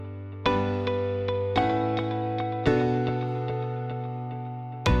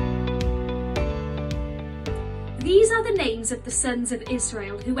are the names of the sons of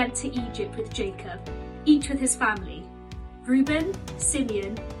Israel who went to Egypt with Jacob, each with his family: Reuben,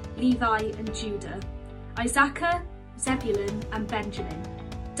 Simeon, Levi and Judah, Issachar, Zebulun and Benjamin,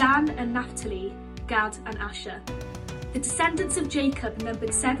 Dan and Naphtali, Gad and Asher. The descendants of Jacob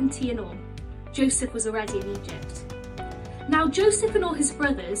numbered 70 in all. Joseph was already in Egypt. Now Joseph and all his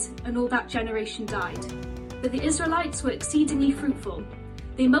brothers and all that generation died, but the Israelites were exceedingly fruitful.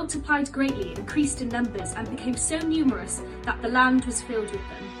 They multiplied greatly, increased in numbers, and became so numerous that the land was filled with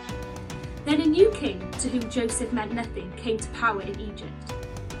them. Then a new king, to whom Joseph meant nothing, came to power in Egypt.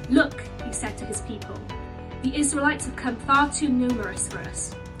 "Look," he said to his people, "the Israelites have come far too numerous for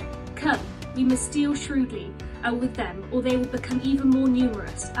us. Come, we must deal shrewdly with them, or they will become even more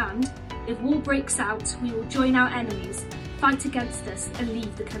numerous, and, if war breaks out, we will join our enemies, fight against us, and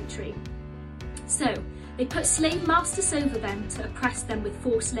leave the country." So they put slave masters over them to oppress them with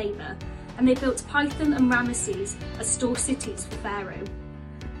forced labour, and they built Pithom and Ramesses as store cities for Pharaoh.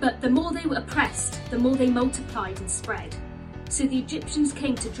 But the more they were oppressed, the more they multiplied and spread. So the Egyptians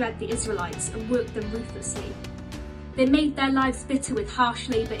came to dread the Israelites and worked them ruthlessly. They made their lives bitter with harsh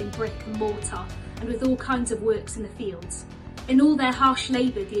labour in brick and mortar, and with all kinds of works in the fields. In all their harsh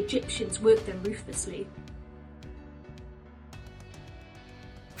labour, the Egyptians worked them ruthlessly.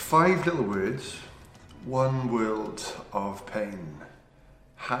 5 little words, one world of pain.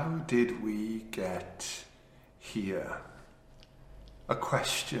 How did we get here? A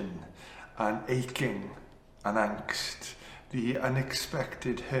question, an aching, an angst, the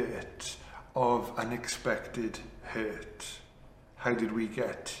unexpected hurt of unexpected hurt. How did we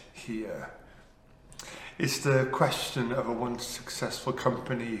get here? It's the question of a once successful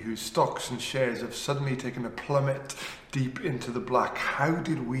company whose stocks and shares have suddenly taken a plummet deep into the black. How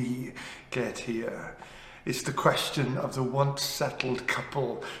did we get here? It's the question of the once settled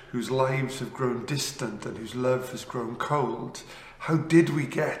couple whose lives have grown distant and whose love has grown cold. How did we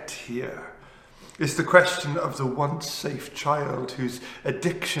get here? It's the question of the once safe child whose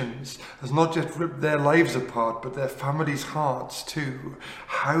addictions has not just ripped their lives apart, but their families' hearts too.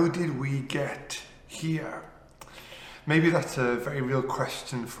 How did we get here? Maybe that's a very real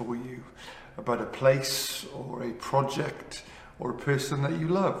question for you about a place or a project or a person that you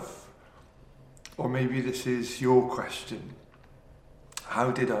love. Or maybe this is your question. How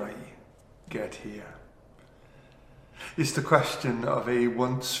did I get here? It's the question of a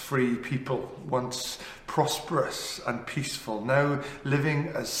once free people, once prosperous and peaceful, now living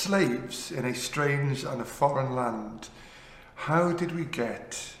as slaves in a strange and a foreign land. How did we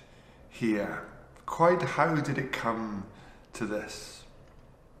get here? Quite how did it come to this?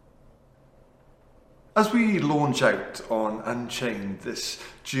 As we launch out on Unchained, this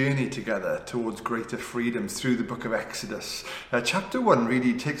journey together towards greater freedom through the book of Exodus, chapter 1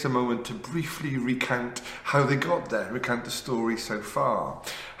 really takes a moment to briefly recount how they got there, recount the story so far.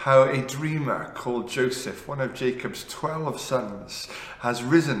 How a dreamer called Joseph, one of Jacob's 12 sons, has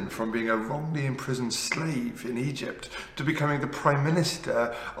risen from being a wrongly imprisoned slave in Egypt to becoming the prime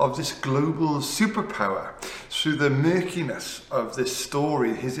minister of this global superpower. Through the murkiness of this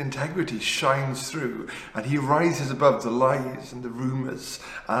story, his integrity shines through and he rises above the lies and the rumours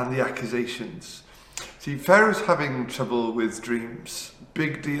and the accusations. See, Pharaoh's having trouble with dreams.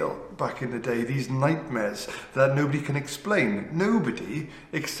 Big deal back in the day. These nightmares that nobody can explain. Nobody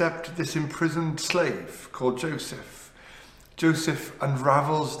except this imprisoned slave called Joseph. Joseph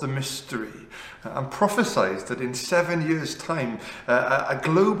unravels the mystery and prophesies that in 7 years' time a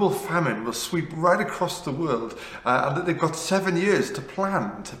global famine will sweep right across the world and that they've got 7 years to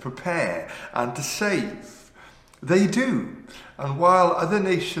plan, to prepare and to save. They do. And while other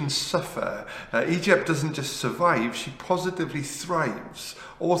nations suffer, Egypt doesn't just survive, she positively thrives,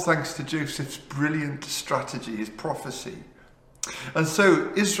 all thanks to Joseph's brilliant strategy, his prophecy. And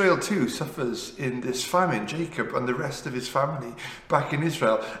so Israel too suffers in this famine, Jacob and the rest of his family back in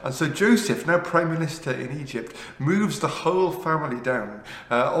Israel. And so Joseph, now prime minister in Egypt, moves the whole family down.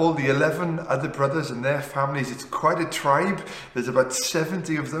 All the 11 other brothers and their families, it's quite a tribe. There's about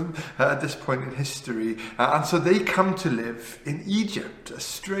 70 of them at this point in history. And so they come to live in Egypt, a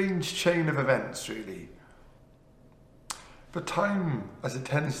strange chain of events really. But time, as it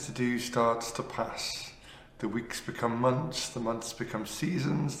tends to do, starts to pass. The weeks become months, the months become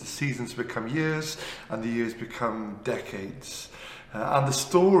seasons, the seasons become years, and the years become decades. And the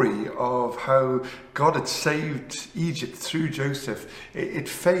story of how God had saved Egypt through Joseph, it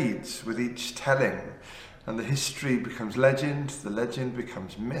fades with each telling. And the history becomes legend, the legend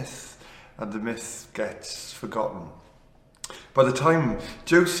becomes myth, and the myth gets forgotten. By the time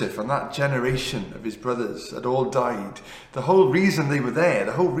Joseph and that generation of his brothers had all died, the whole reason they were there,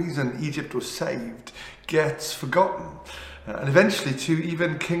 the whole reason Egypt was saved, gets forgotten. And eventually, too,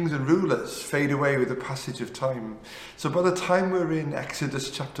 even kings and rulers fade away with the passage of time. So by the time we're in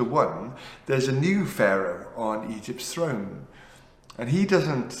Exodus chapter 1, there's a new Pharaoh on Egypt's throne. And he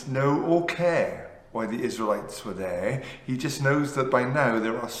doesn't know or care why the Israelites were there. He just knows that by now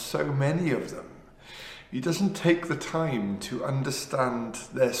there are so many of them. He doesn't take the time to understand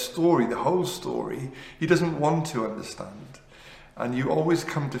their story, the whole story. He doesn't want to understand. And you always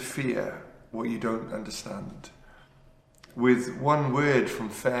come to fear what you don't understand. With one word from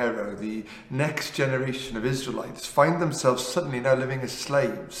Pharaoh, the next generation of Israelites find themselves suddenly now living as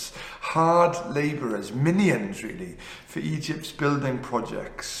slaves, hard labourers, minions really, for Egypt's building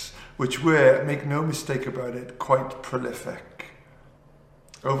projects, which were, make no mistake about it, quite prolific.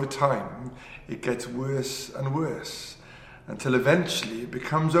 Over time, it gets worse and worse, until eventually it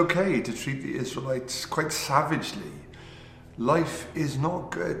becomes okay to treat the Israelites quite savagely. Life is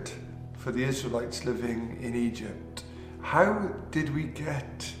not good for the Israelites living in Egypt. How did we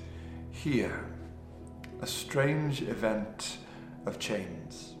get here? A strange event of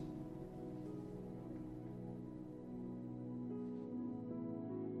chains.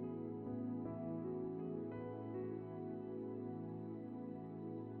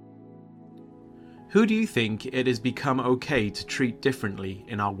 Who do you think it has become okay to treat differently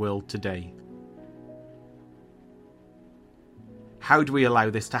in our world today? How do we allow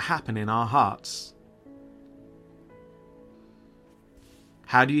this to happen in our hearts?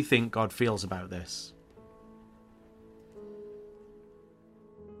 How do you think God feels about this?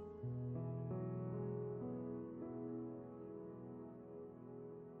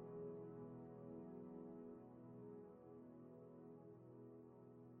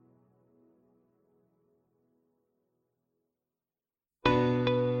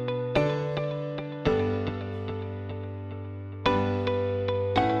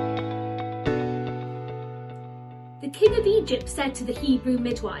 The king of Egypt said to the Hebrew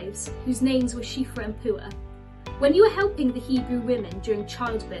midwives, whose names were Shiphrah and Puah, "When you are helping the Hebrew women during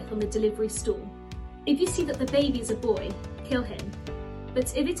childbirth on the delivery stool, if you see that the baby is a boy, kill him.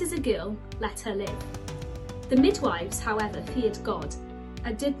 But if it is a girl, let her live." The midwives, however, feared God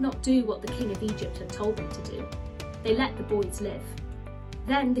and did not do what the king of Egypt had told them to do. They let the boys live.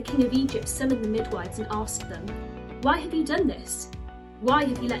 Then the king of Egypt summoned the midwives and asked them, "Why have you done this? Why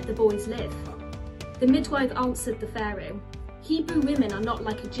have you let the boys live?" The midwife answered the Pharaoh, "Hebrew women are not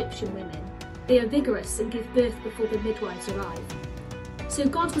like Egyptian women. They are vigorous and give birth before the midwives arrive." So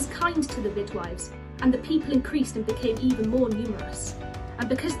God was kind to the midwives, and the people increased and became even more numerous. And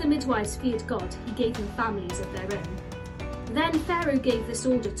because the midwives feared God, he gave them families of their own. Then Pharaoh gave this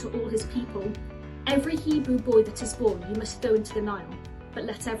order to all his people, "Every Hebrew boy that is born you must throw into the Nile, but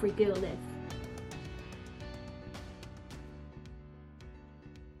let every girl live."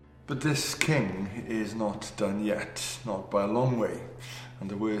 But this king is not done yet, not by a long way, and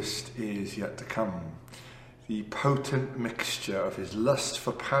the worst is yet to come. The potent mixture of his lust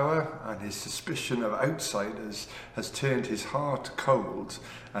for power and his suspicion of outsiders has turned his heart cold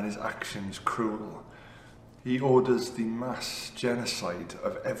and his actions cruel. He orders the mass genocide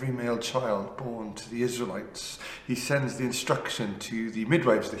of every male child born to the Israelites. He sends the instruction to the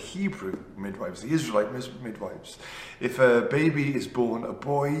midwives, the Hebrew midwives, the Israelite midwives. If a baby is born a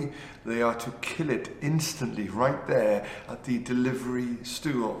boy, they are to kill it instantly right there at the delivery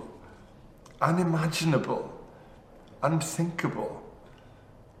stool. Unimaginable, unthinkable,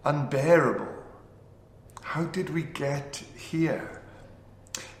 unbearable. How did we get here?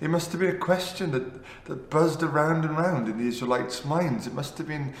 It must have been a question that buzzed around and round in the Israelites' minds. It must have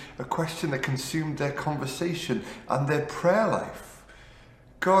been a question that consumed their conversation and their prayer life.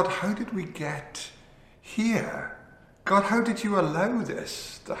 God, how did we get here? God, how did you allow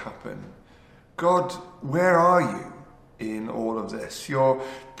this to happen? God, where are you in all of this? Your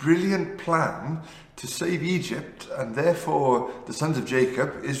brilliant plan to save Egypt, and therefore the sons of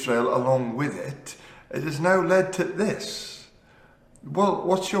Jacob, Israel, along with it, it has now led to this. Well,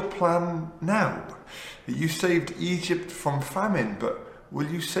 what's your plan now? You saved Egypt from famine, but will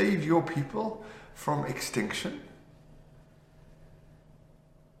you save your people from extinction?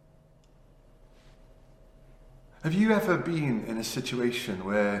 Have you ever been in a situation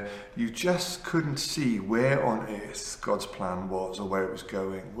where you just couldn't see where on earth God's plan was or where it was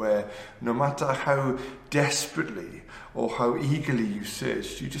going, where no matter how desperately or how eagerly you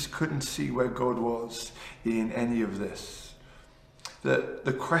searched, you just couldn't see where God was in any of this?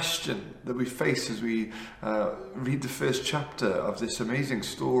 The question that we face as we read the first chapter of this amazing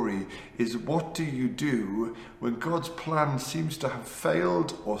story is, what do you do when God's plan seems to have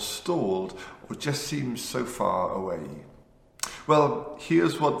failed or stalled or just seems so far away? Well,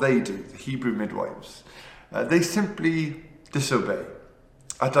 here's what they do, the Hebrew midwives. They simply disobey.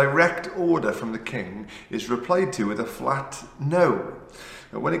 A direct order from the king is replied to with a flat no.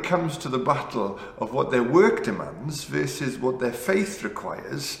 When it comes to the battle of what their work demands versus what their faith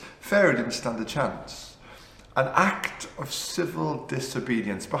requires, Pharaoh didn't stand a chance. An act of civil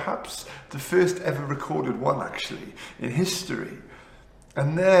disobedience, perhaps the first ever recorded one actually in history.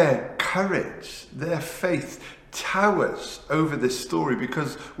 And their courage, their faith towers over this story,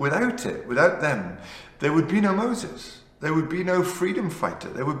 because without them, there would be no Moses. There would be no freedom fighter.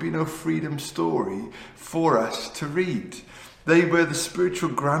 There would be no freedom story for us to read. They were the spiritual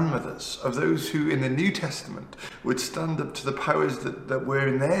grandmothers of those who in the New Testament would stand up to the powers that were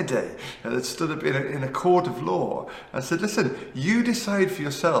in their day, that stood up in a court of law and said, listen, you decide for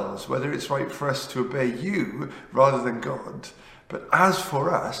yourselves whether it's right for us to obey you rather than God. But as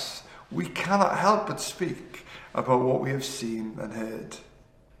for us, we cannot help but speak about what we have seen and heard.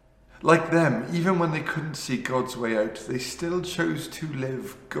 Like them, even when they couldn't see God's way out, they still chose to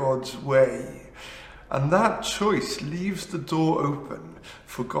live God's way. And that choice leaves the door open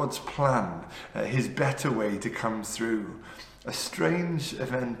for God's plan, his better way to come through. A strange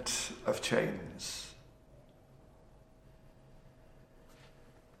event of change.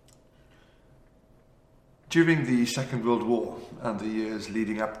 During the Second World War and the years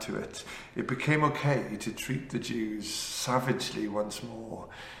leading up to it, it became okay to treat the Jews savagely once more.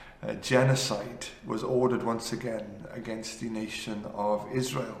 Genocide was ordered once again against the nation of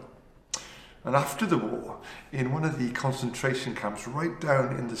Israel. And after the war, in one of the concentration camps, right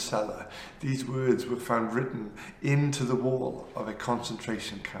down in the cellar, these words were found written into the wall of a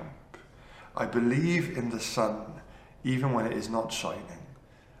concentration camp. I believe in the sun, even when it is not shining.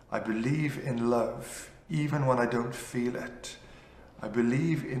 I believe in love, even when I don't feel it. I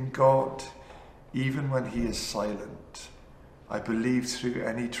believe in God, even when he is silent. I believe through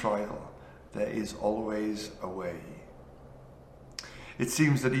any trial, there is always a way. It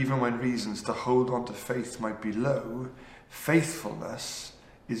seems that even when reasons to hold on to faith might be low, faithfulness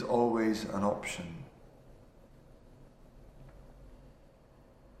is always an option.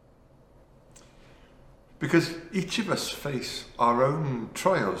 Because each of us face our own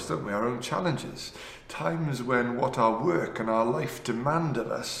trials, don't we? Our own challenges. Times when what our work and our life demand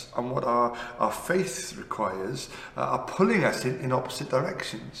of us and what our faith requires are pulling us in opposite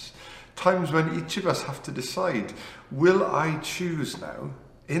directions. Times when each of us have to decide, will I choose now,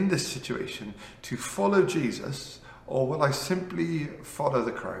 in this situation, to follow Jesus, or will I simply follow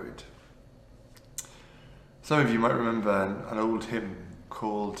the crowd? Some of you might remember an old hymn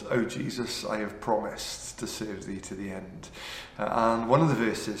called, O Jesus, I have promised to serve thee to the end. And one of the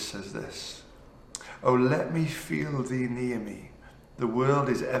verses says this, Oh, let me feel thee near me. The world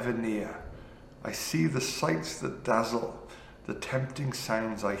is ever near. I see the sights that dazzle, the tempting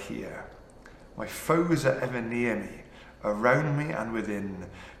sounds I hear. My foes are ever near me, around me and within,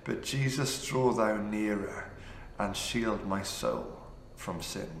 but Jesus, draw thou nearer and shield my soul from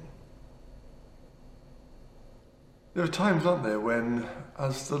sin. There are times, aren't there, when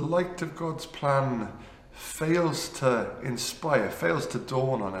as the light of God's plan fails to inspire, fails to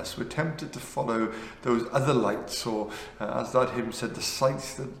dawn on us, we're tempted to follow those other lights, or as that hymn said, the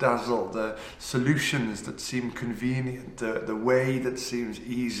sights that dazzle, the solutions that seem convenient, the way that seems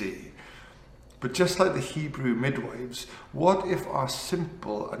easy. But just like the Hebrew midwives, what if our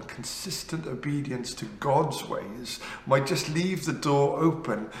simple and consistent obedience to God's ways might just leave the door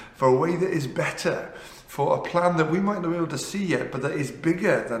open for a way that is better, for a plan that we might not be able to see yet, but that is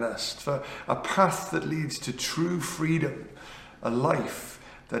bigger than us, for a path that leads to true freedom, a life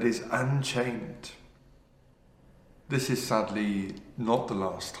that is unchained. This is sadly not the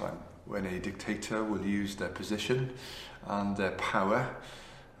last time when a dictator will use their position and their power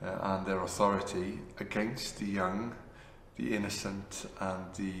and their authority against the young, the innocent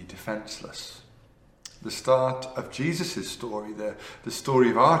and the defenceless. The start of Jesus' story, the story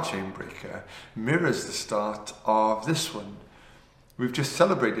of our chainbreaker, mirrors the start of this one. We've just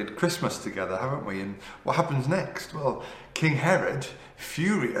celebrated Christmas together, haven't we? And what happens next? Well, King Herod,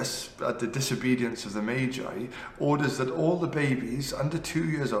 furious at the disobedience of the Magi, orders that all the babies under 2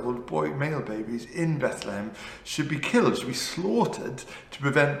 years old, male babies in Bethlehem, should be killed, should be slaughtered to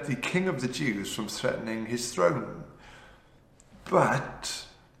prevent the King of the Jews from threatening his throne. But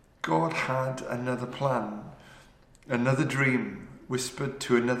God had another plan, another dream whispered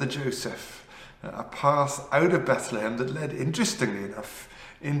to another Joseph a path out of Bethlehem that led, interestingly enough,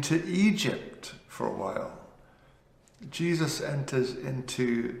 into Egypt for a while. Jesus enters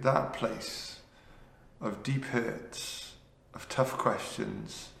into that place of deep hurts, of tough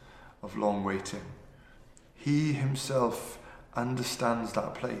questions, of long waiting. He himself understands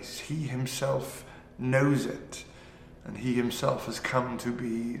that place. He himself knows it. And he himself has come to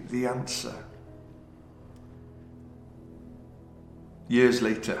be the answer. Years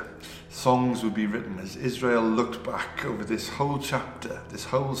later, songs would be written as Israel looked back over this whole chapter, this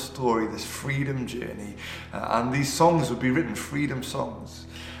whole story, this freedom journey. And these songs would be written, freedom songs.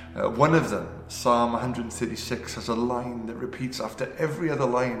 One of them, Psalm 136, has a line that repeats after every other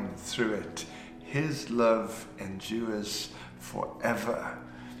line through it. His love endures forever.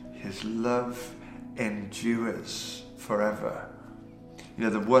 His love endures forever. You know,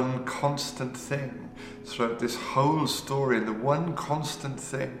 the one constant thing throughout this whole story, and the one constant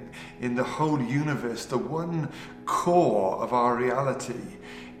thing in the whole universe, the one core of our reality,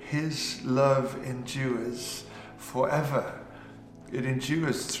 his love endures forever. It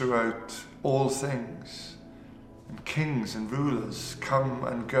endures throughout all things. And kings and rulers come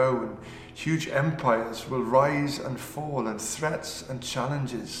and go, and huge empires will rise and fall, and threats and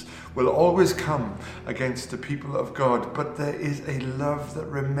challenges will always come against the people of God. But there is a love that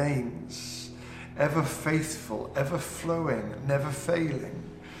remains, ever faithful, ever flowing, never failing.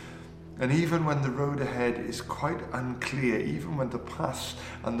 And even when the road ahead is quite unclear, even when the path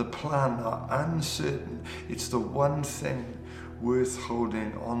and the plan are uncertain, it's the one thing worth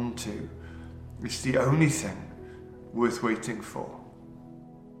holding on to. It's the only thing worth waiting for.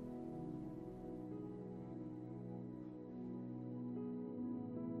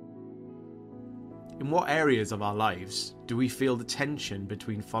 In what areas of our lives do we feel the tension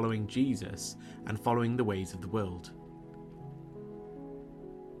between following Jesus and following the ways of the world?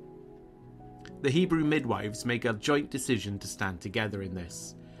 The Hebrew midwives make a joint decision to stand together in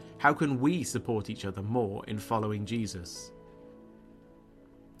this. How can we support each other more in following Jesus?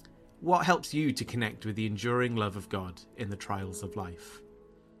 What helps you to connect with the enduring love of God in the trials of life?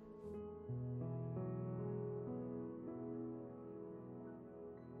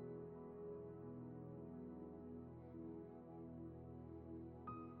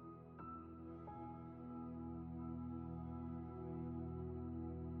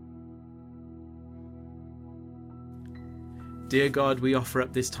 Dear God, we offer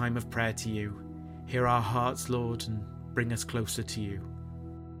up this time of prayer to you. Hear our hearts, Lord, and bring us closer to you.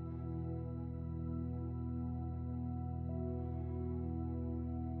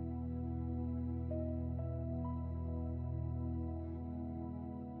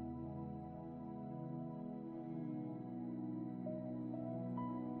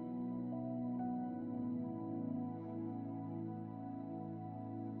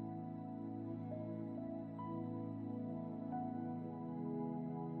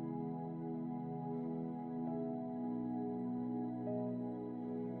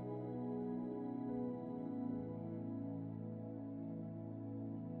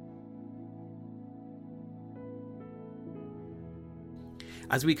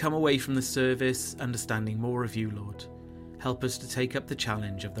 As we come away from the service, understanding more of you, Lord, help us to take up the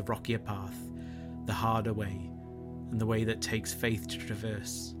challenge of the rockier path, the harder way, and the way that takes faith to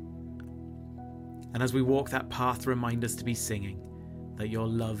traverse. And as we walk that path, remind us to be singing that your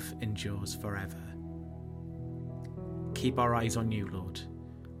love endures forever. Keep our eyes on you, Lord,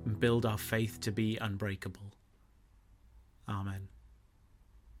 and build our faith to be unbreakable. Amen.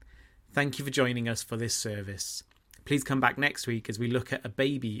 Thank you for joining us for this service. Please come back next week as we look at a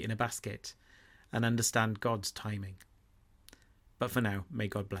baby in a basket and understand God's timing. But for now, may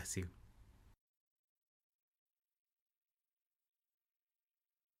God bless you.